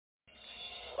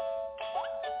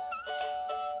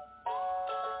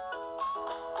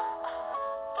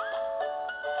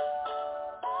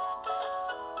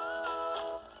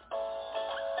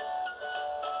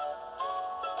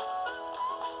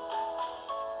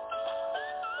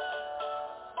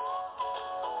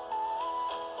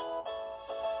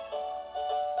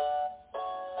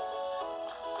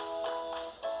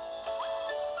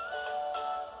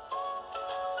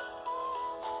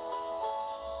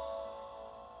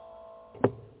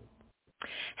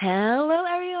Hello,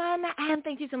 everyone, and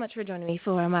thank you so much for joining me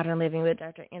for Modern Living with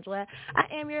Dr. Angela. I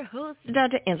am your host,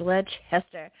 Dr. Angela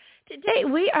Chester. Today,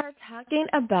 we are talking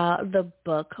about the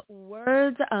book,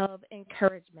 Words of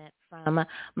Encouragement from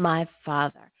My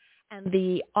Father, and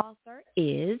the author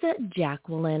is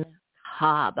Jacquelyn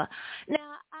Cobb.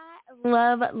 Now, I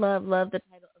love the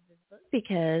title of this book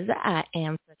because I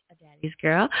am such a daddy's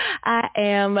girl. I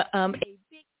am a big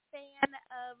fan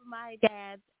of my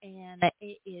dad's, and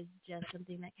it is just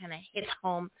something that kind of hits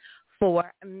home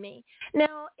for me.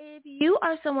 Now, if you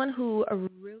are someone who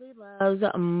really loves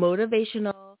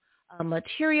motivational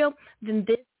material, then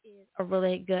this is a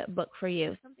really good book for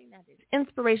you. Something that is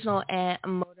inspirational and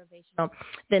motivational,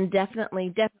 then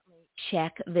definitely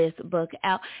check this book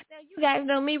out. Now, you guys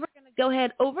know me. We're going to go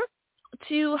ahead over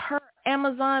to her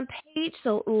Amazon page.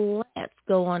 So let's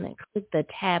go on and click the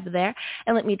tab there,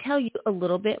 and let me tell you a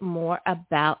little bit more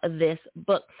about this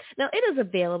book. Now, it is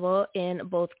available in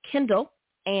both Kindle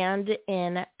and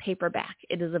in paperback.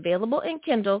 It is available in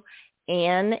Kindle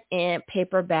and in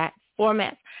paperback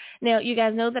formats. Now, you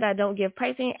guys know that I don't give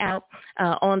pricing out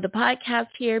on the podcast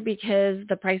here because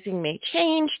the pricing may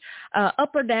change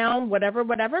up or down,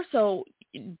 whatever. So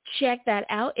check that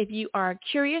out if you are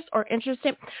curious or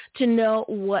interested to know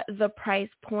what the price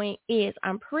point is.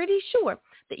 I'm pretty sure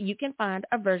that you can find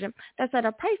a version that's at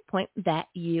a price point that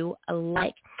you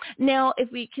like. Now,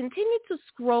 if we continue to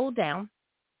scroll down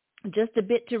just a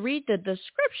bit to read the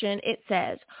description, it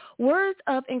says, Words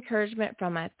of Encouragement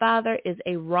from My Father is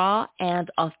a raw and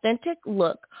authentic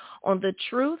look on the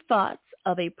true thoughts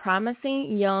of a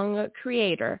promising young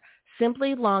creator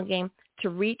simply longing to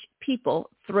reach people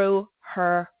through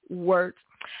her words.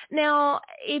 Now,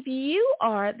 if you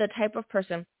are the type of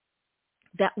person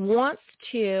that wants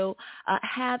to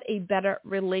have a better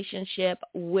relationship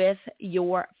with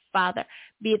your Father,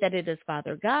 be it that it is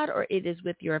Father God or it is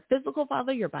with your physical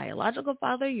father, your biological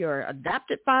father, your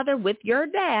adopted father, with your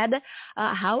dad,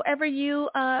 however you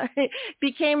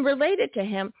became related to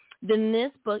him, then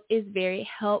this book is very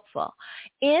helpful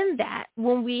in that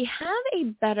when we have a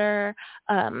better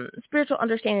spiritual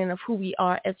understanding of who we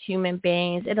are as human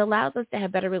beings, it allows us to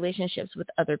have better relationships with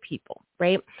other people,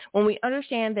 right? When we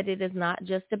understand that it is not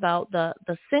just about the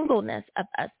singleness of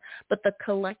us, but the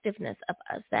collectiveness of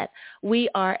us, that we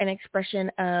are an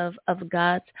expression of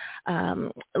God's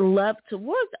love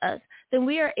towards us, then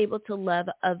we are able to love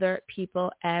other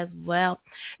people as well.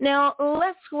 Now,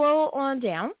 let's scroll on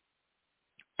down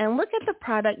and look at the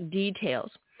product details.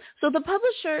 So the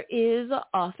publisher is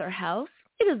Author House.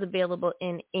 It is available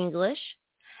in English,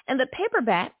 and the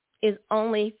paperback is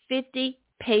only 50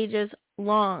 pages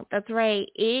long. That's right.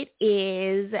 It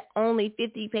is only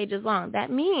 50 pages long.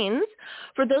 That means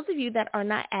for those of you that are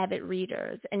not avid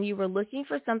readers and you were looking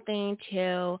for something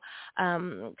to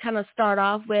kind of start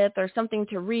off with or something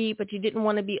to read, but you didn't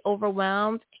want to be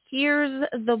overwhelmed, here's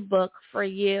the book for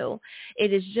you.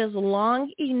 It is just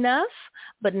long enough,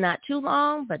 but not too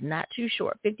long, but not too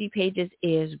short. 50 pages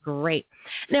is great.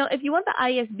 Now, if you want the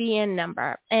ISBN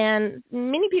number, and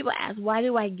many people ask, why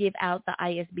do I give out the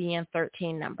ISBN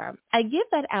 13 number? I give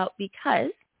that out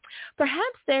because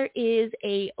perhaps there is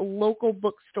a local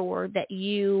bookstore that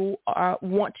you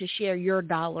want to share your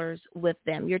dollars with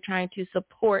them. You're trying to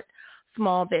support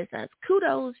small business.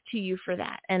 Kudos to you for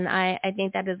that. And I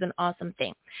think that is an awesome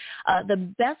thing. The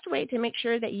best way to make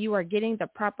sure that you are getting the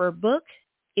proper book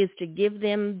is to give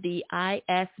them the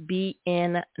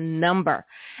ISBN number.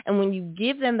 And when you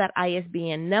give them that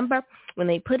ISBN number, when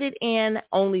they put it in,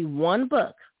 only one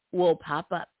book will pop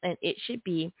up, and it should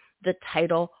be the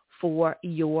title for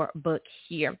your book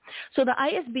here. So the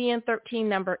ISBN 13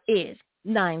 number is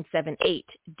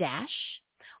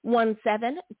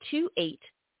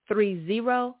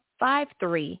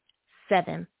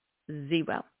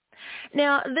 978-128305370.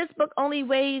 Now, this book only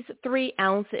weighs 3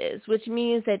 ounces, which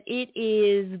means that it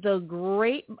is a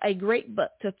great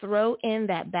book to throw in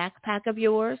that backpack of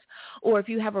yours, or if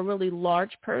you have a really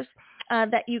large purse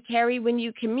that you carry when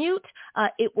you commute,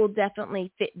 it will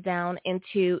definitely fit down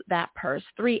into that purse.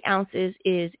 3 ounces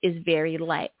is very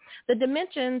light. The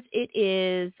dimensions, it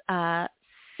is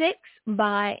 6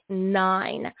 by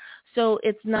 9. So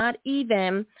it's not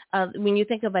even, when you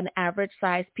think of an average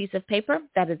size piece of paper,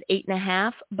 that is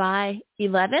 8.5 by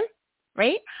 11,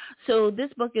 right? So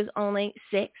this book is only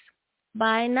 6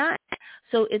 by 9.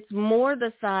 So it's more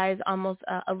the size, almost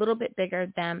a little bit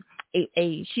bigger than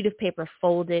a sheet of paper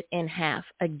folded in half.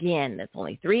 Again, that's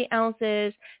only 3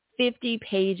 ounces, 50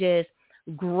 pages,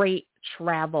 great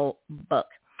travel book.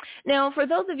 Now, for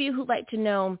those of you who like to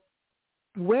know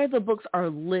where the books are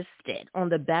listed on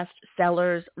the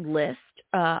bestsellers list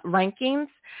rankings.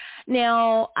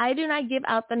 Now, I do not give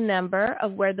out the number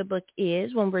of where the book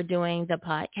is when we're doing the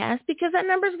podcast because that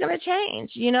number is going to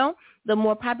change. The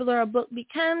more popular a book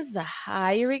becomes, the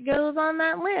higher it goes on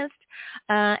that list,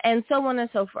 and so on and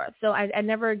so forth. So I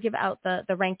never give out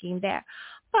the ranking there.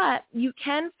 But you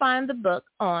can find the book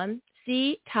on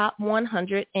C Top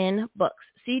 100 in Books,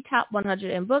 C Top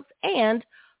 100 in Books, and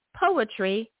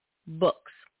Poetry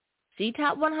Books. See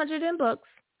Top 100 in Books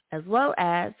as well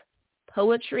as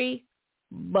Poetry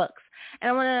Books. And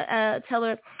I want to tell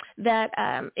her that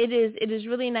it is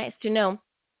really nice to know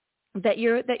that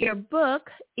your book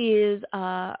is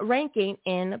ranking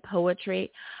in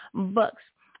Poetry Books.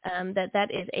 That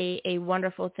is a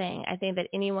wonderful thing. I think that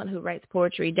anyone who writes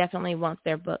poetry definitely wants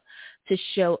their book to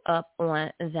show up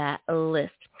on that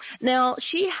list. Now,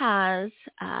 she has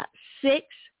 6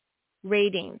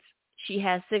 ratings. She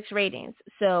has 6 ratings,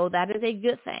 so that is a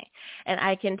good thing. And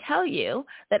I can tell you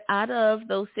that out of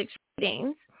those 6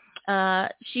 ratings,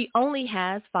 she only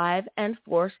has 5 and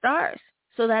 4 stars.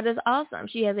 So that is awesome.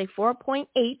 She has a 4.8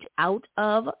 out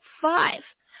of 5,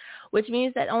 which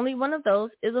means that only one of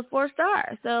those is a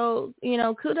 4-star. So,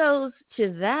 kudos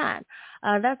to that.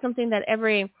 That's something that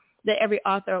every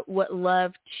author would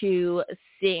love to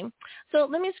see. So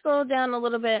let me scroll down a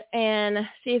little bit and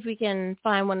see if we can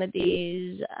find one of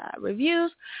these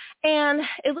reviews. And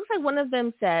it looks like one of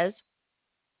them says,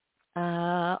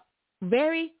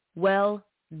 very well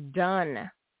done.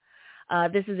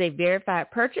 This is a verified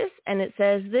purchase, and it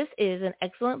says this is an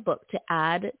excellent book to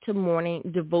add to morning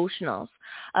devotionals.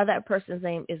 That person's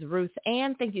name is Ruth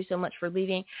Ann. Thank you so much for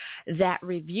leaving that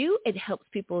review. It helps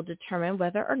people determine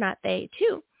whether or not they,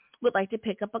 too, would like to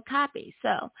pick up a copy.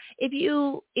 So if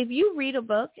you read a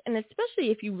book, and especially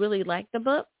if you really like the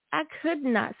book, I could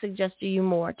not suggest to you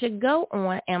more to go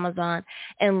on Amazon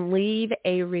and leave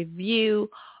a review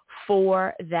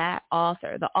for that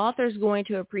author. The author is going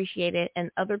to appreciate it,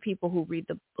 and other people who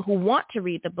want to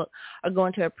read the book are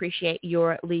going to appreciate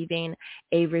your leaving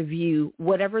a review.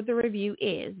 Whatever the review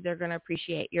is, they're going to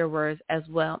appreciate your words as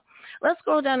well. Let's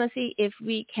scroll down and see if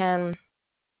we can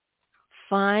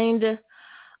find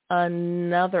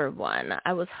another one.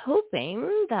 I was hoping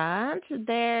that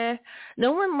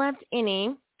no one left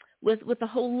any with a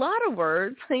whole lot of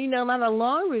words, not a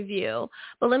long review.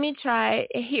 But let me try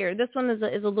here. This one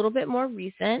is a little bit more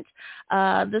recent.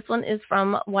 This one is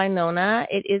from Winona.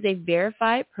 It is a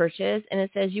verified purchase, and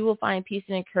it says, you will find peace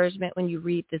and encouragement when you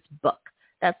read this book.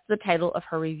 That's the title of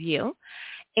her review.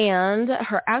 And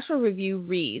her actual review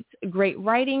reads, great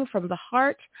writing from the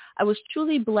heart. I was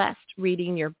truly blessed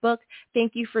reading your book.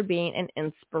 Thank you for being an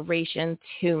inspiration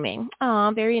to me.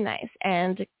 Oh, very nice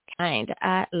and kind.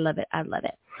 I love it. I love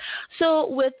it. So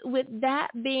with that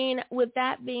being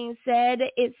said,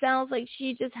 it sounds like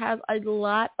she just has a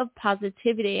lot of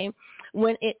positivity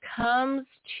when it comes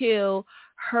to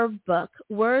her book,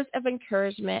 Words of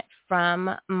Encouragement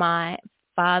from My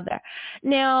Father.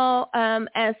 Now,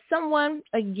 as someone,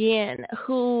 again,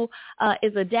 who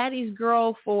is a daddy's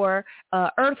girl for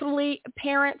earthly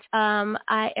parents,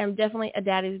 I am definitely a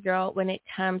daddy's girl when it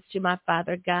comes to my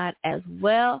Father God as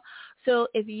well. So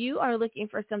if you are looking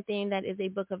for something that is a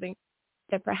book of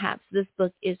encouragement, perhaps this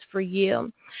book is for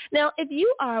you. Now, if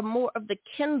you are more of the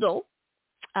Kindle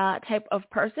type of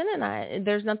person, and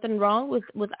there's nothing wrong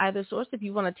with either source. If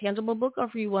you want a tangible book or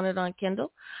if you want it on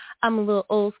Kindle, I'm a little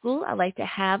old school. I like to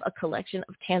have a collection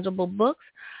of tangible books.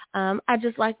 I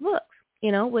just like books,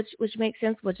 which makes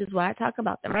sense, which is why I talk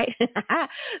about them, right?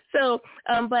 So,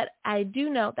 but I do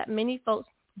know that many folks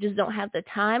just don't have the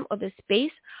time or the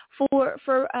space for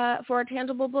a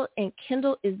tangible book, and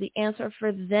Kindle is the answer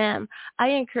for them. I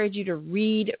encourage you to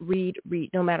read,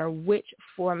 no matter which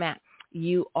format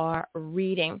you are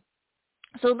reading.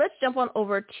 So let's jump on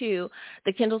over to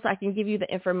the Kindle so I can give you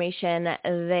the information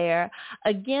there.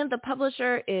 Again, the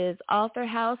publisher is Author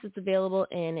House. It's available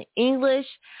in English.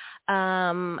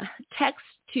 Text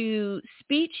to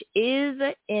speech is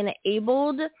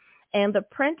enabled, and the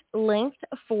print length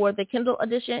for the Kindle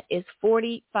edition is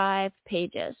 45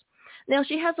 pages. Now,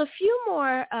 she has a few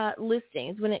more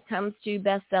listings when it comes to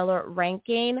bestseller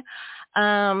ranking.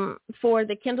 For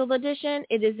the Kindle edition,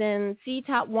 it is in C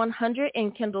Top 100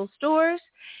 in Kindle stores.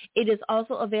 It is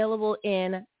also available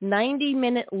in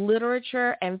 90-minute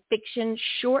literature and fiction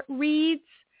short reads.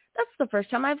 That's the first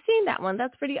time I've seen that one.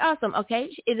 That's pretty awesome. Okay.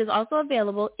 It is also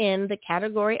available in the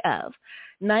category of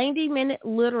 90-minute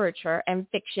literature and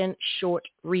fiction short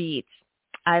reads.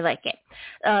 I like it.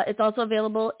 It's also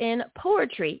available in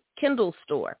Poetry Kindle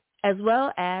store as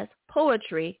well as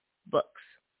Poetry Books.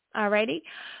 Alrighty.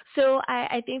 So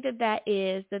I think that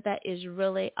is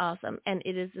really awesome. And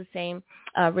it is the same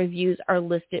reviews are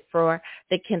listed for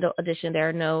the Kindle edition. There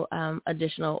are no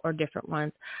additional or different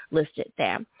ones listed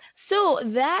there. So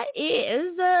that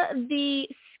is the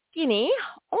skinny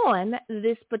on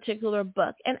this particular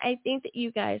book. And I think that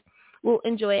you guys will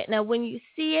enjoy it. Now, when you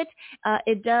see it,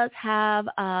 it does have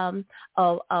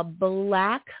a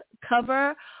black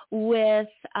cover with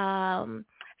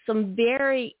some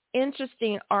very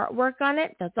interesting artwork on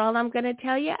it. That's all I'm going to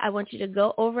tell you. I want you to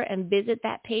go over and visit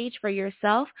that page for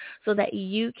yourself so that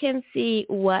you can see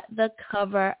what the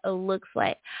cover looks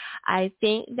like. I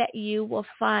think that you will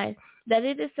find that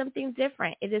it is something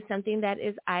different. It is something that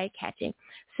is eye-catching.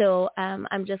 So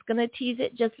I'm just going to tease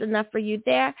it just enough for you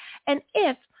there. And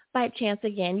if by chance,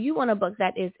 again, you want a book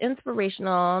that is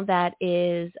inspirational, that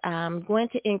is going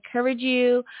to encourage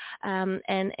you and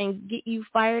get you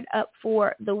fired up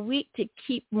for the week to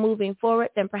keep moving forward,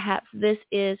 then perhaps this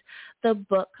is the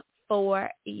book for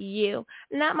you.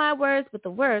 Not my words, but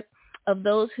the words of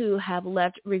those who have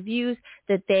left reviews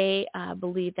that they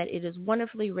believe that it is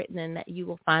wonderfully written and that you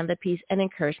will find the peace and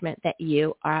encouragement that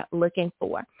you are looking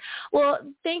for. Well,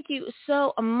 thank you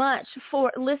so much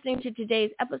for listening to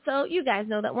today's episode. You guys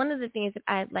know that one of the things that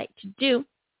I'd like to do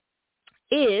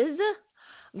is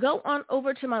go on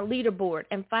over to my leaderboard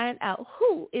and find out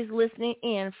who is listening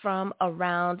in from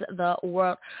around the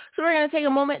world. So we're going to take a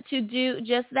moment to do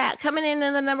just that. Coming in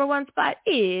the number one spot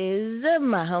is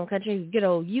my home country, good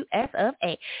old US of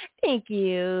A. Thank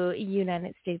you,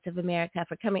 United States of America,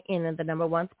 for coming in the number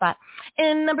one spot.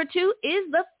 And number two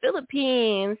is the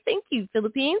Philippines. Thank you,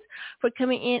 Philippines, for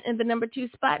coming in the number two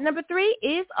spot. Number three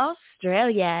is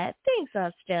Australia. Thanks,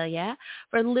 Australia,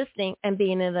 for listening and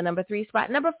being in the number three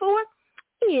spot. Number four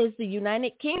is the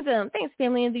United Kingdom. Thanks,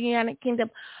 family in the United Kingdom,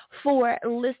 for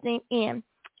listening in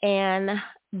and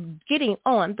getting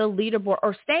on the leaderboard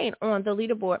or staying on the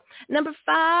leaderboard. Number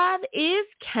five is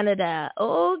Canada.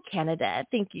 Oh, Canada.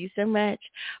 Thank you so much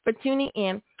for tuning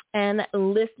in and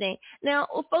listening. Now,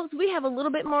 folks, we have a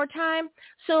little bit more time,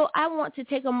 so I want to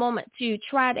take a moment to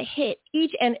try to hit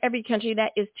each and every country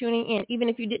that is tuning in, even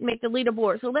if you didn't make the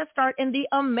leaderboard. So let's start in the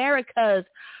Americas.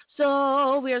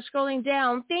 So we are scrolling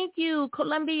down. Thank you,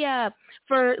 Colombia,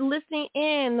 for listening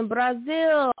in.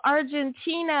 Brazil,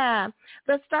 Argentina.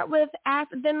 Let's start with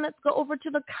then let's go over to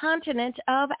the continent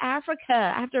of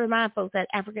Africa. I have to remind folks that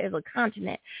Africa is a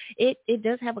continent. It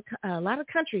does have a lot of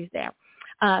countries there.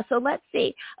 So let's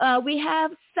see. We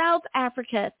have South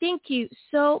Africa. Thank you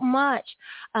so much.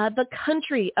 The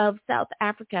country of South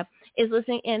Africa is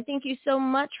listening in. Thank you so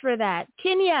much for that.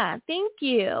 Kenya, thank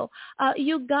you.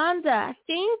 Uganda,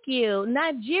 thank you.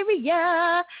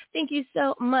 Nigeria, thank you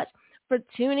so much for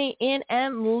tuning in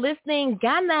and listening.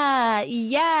 Ghana,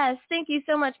 yes, thank you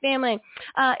so much, family,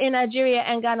 in Nigeria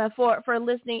and Ghana for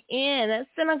listening in.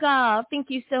 Senegal, thank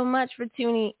you so much for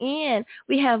tuning in.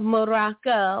 We have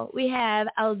Morocco, we have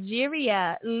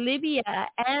Algeria, Libya,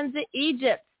 and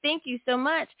Egypt. Thank you so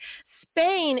much.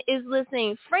 Spain is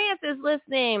listening. France is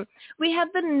listening. We have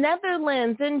the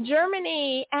Netherlands and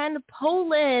Germany and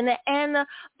Poland and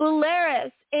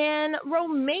Belarus and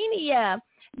Romania,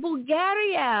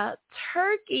 Bulgaria,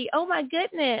 Turkey. Oh, my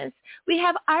goodness. We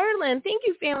have Ireland. Thank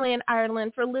you, family in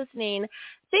Ireland, for listening.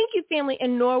 Thank you, family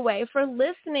in Norway, for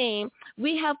listening.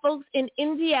 We have folks in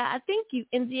India. Thank you,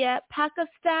 India,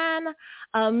 Pakistan,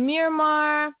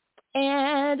 Myanmar.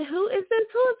 And who is this?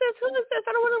 I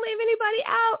don't want to leave anybody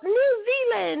out. New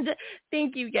Zealand.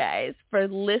 Thank you guys for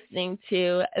listening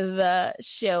to the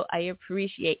show. I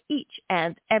appreciate each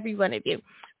and every one of you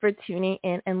for tuning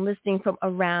in and listening from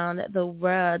around the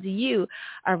world. You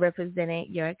are representing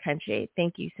your country.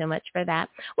 Thank you so much for that.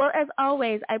 Well, as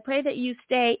always, I pray that you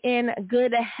stay in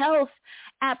good health.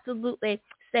 Absolutely.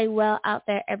 Stay well out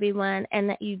there, everyone, and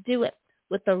that you do it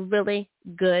with a really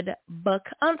good book.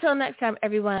 Until next time,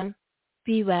 everyone,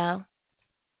 be well.